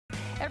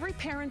Every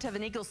parent of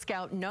an Eagle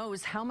Scout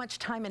knows how much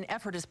time and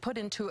effort is put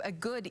into a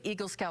good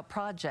Eagle Scout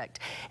project.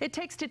 It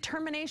takes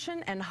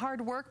determination and hard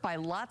work by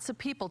lots of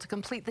people to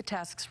complete the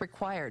tasks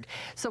required.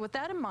 So with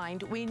that in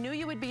mind, we knew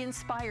you would be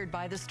inspired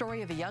by the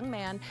story of a young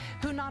man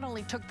who not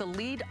only took the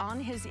lead on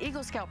his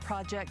Eagle Scout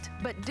project,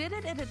 but did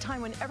it at a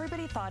time when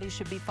everybody thought he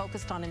should be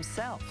focused on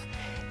himself.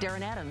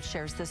 Darren Adams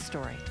shares this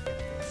story.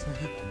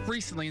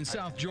 Recently in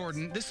South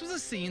Jordan, this was a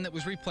scene that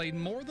was replayed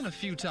more than a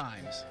few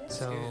times.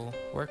 So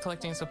we're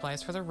collecting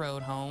supplies for the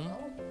road home.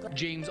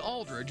 James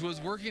Aldridge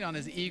was working on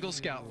his Eagle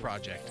Scout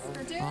project.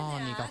 Oh,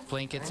 and you got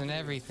blankets and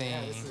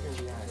everything.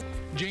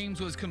 James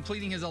was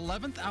completing his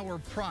 11th hour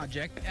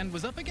project and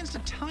was up against a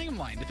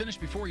timeline to finish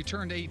before he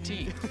turned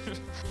 18.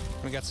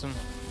 We got some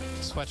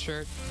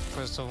sweatshirt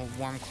for some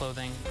warm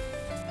clothing.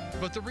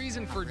 But the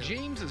reason for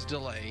James's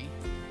delay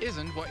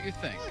isn't what you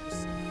think.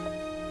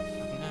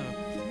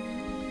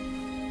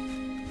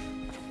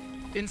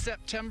 In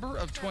September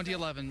of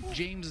 2011,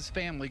 James's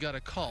family got a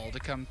call to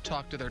come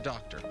talk to their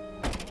doctor.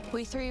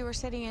 We three were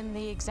sitting in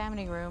the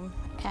examining room,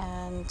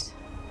 and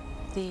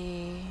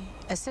the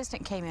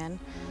assistant came in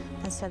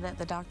and said that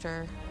the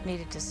doctor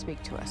needed to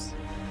speak to us.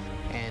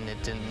 And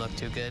it didn't look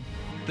too good.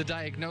 The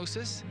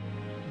diagnosis?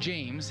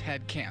 James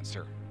had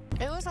cancer.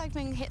 It was like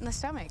being hit in the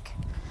stomach.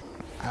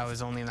 I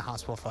was only in the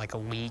hospital for like a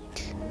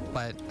week,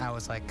 but I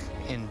was like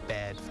in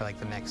bed for like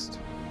the next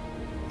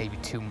maybe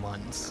 2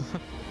 months.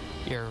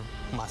 Your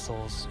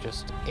muscles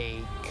just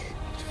ache,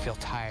 you feel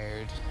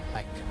tired,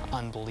 like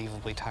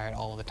unbelievably tired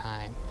all the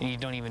time. And you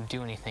don't even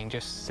do anything,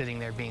 just sitting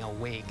there being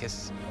awake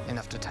is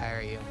enough to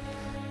tire you.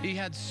 He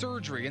had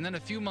surgery, and then a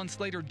few months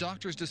later,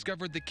 doctors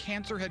discovered the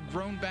cancer had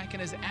grown back in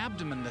his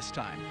abdomen this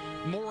time.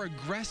 More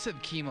aggressive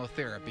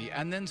chemotherapy,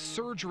 and then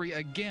surgery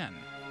again.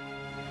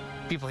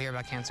 People hear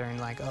about cancer and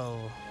like,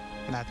 oh,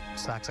 that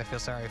sucks, I feel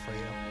sorry for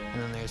you.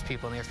 And then there's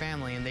people in your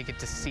family, and they get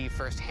to see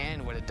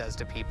firsthand what it does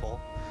to people.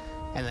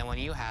 And then when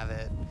you have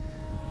it,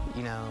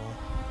 you know,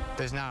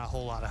 there's not a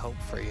whole lot of hope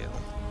for you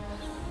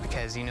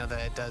because you know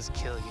that it does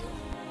kill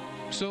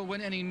you. So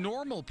when any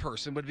normal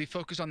person would be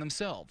focused on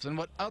themselves and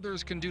what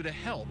others can do to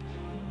help,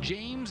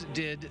 James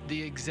did the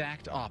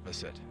exact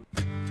opposite.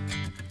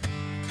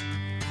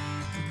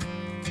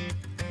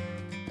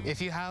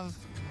 If you have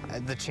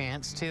the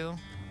chance to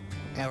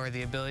or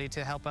the ability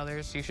to help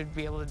others, you should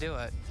be able to do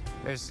it.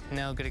 There's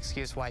no good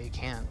excuse why you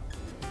can't.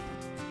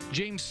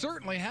 James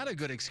certainly had a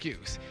good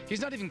excuse. He's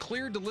not even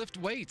cleared to lift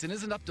weights and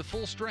isn't up to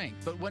full strength.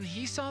 But when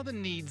he saw the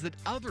needs that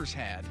others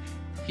had,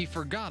 he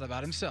forgot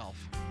about himself.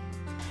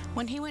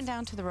 When he went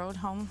down to the road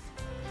home,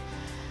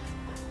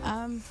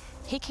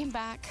 he came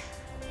back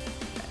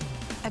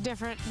a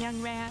different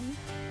young man.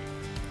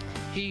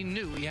 He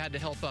knew he had to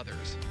help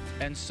others,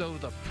 and so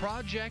the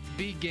project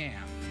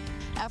began.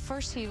 At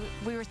first, we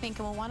were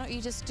thinking, well, why don't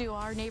you just do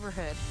our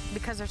neighborhood,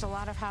 because there's a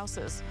lot of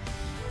houses.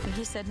 And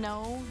he said,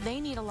 no, they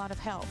need a lot of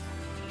help.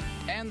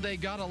 And they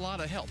got a lot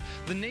of help.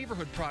 The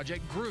neighborhood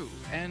project grew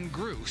and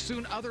grew.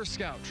 Soon other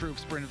scout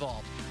troops were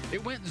involved.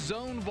 It went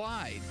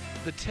zone-wide.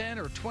 The 10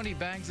 or 20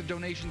 bags of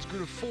donations grew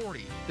to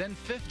 40, then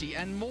 50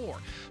 and more.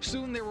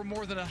 Soon there were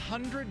more than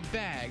 100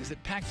 bags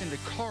that packed into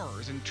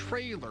cars and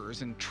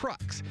trailers and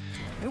trucks.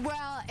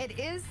 Well, it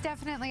is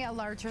definitely a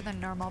larger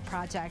than normal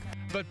project.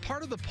 But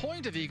part of the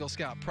point of Eagle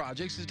Scout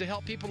projects is to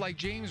help people like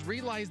James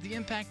realize the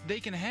impact they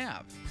can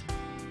have.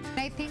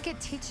 I think it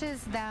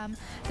teaches them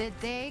that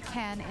they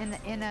can,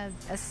 in a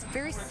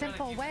very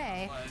simple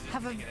way,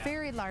 have a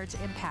very large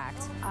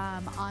impact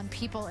on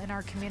people in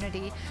our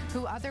community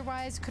who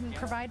otherwise couldn't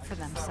provide for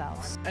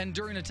themselves. And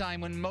during a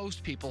time when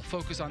most people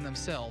focus on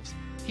themselves,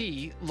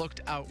 he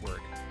looked outward.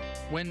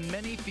 When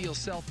many feel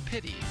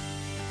self-pity,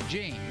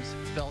 James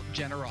felt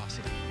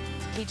generosity.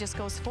 He just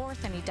goes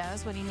forth and he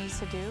does what he needs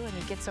to do, and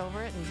he gets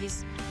over it, and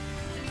he's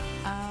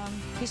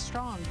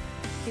strong.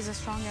 He's a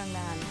strong young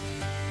man.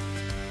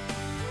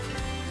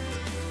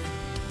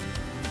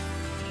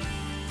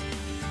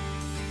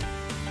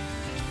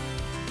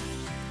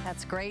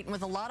 That's great. And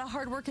with a lot of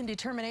hard work and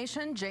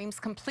determination, James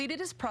completed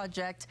his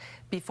project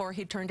before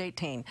he turned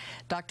 18.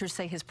 Doctors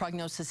say his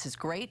prognosis is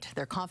great.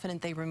 They're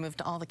confident they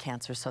removed all the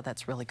cancer, so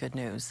that's really good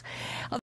news.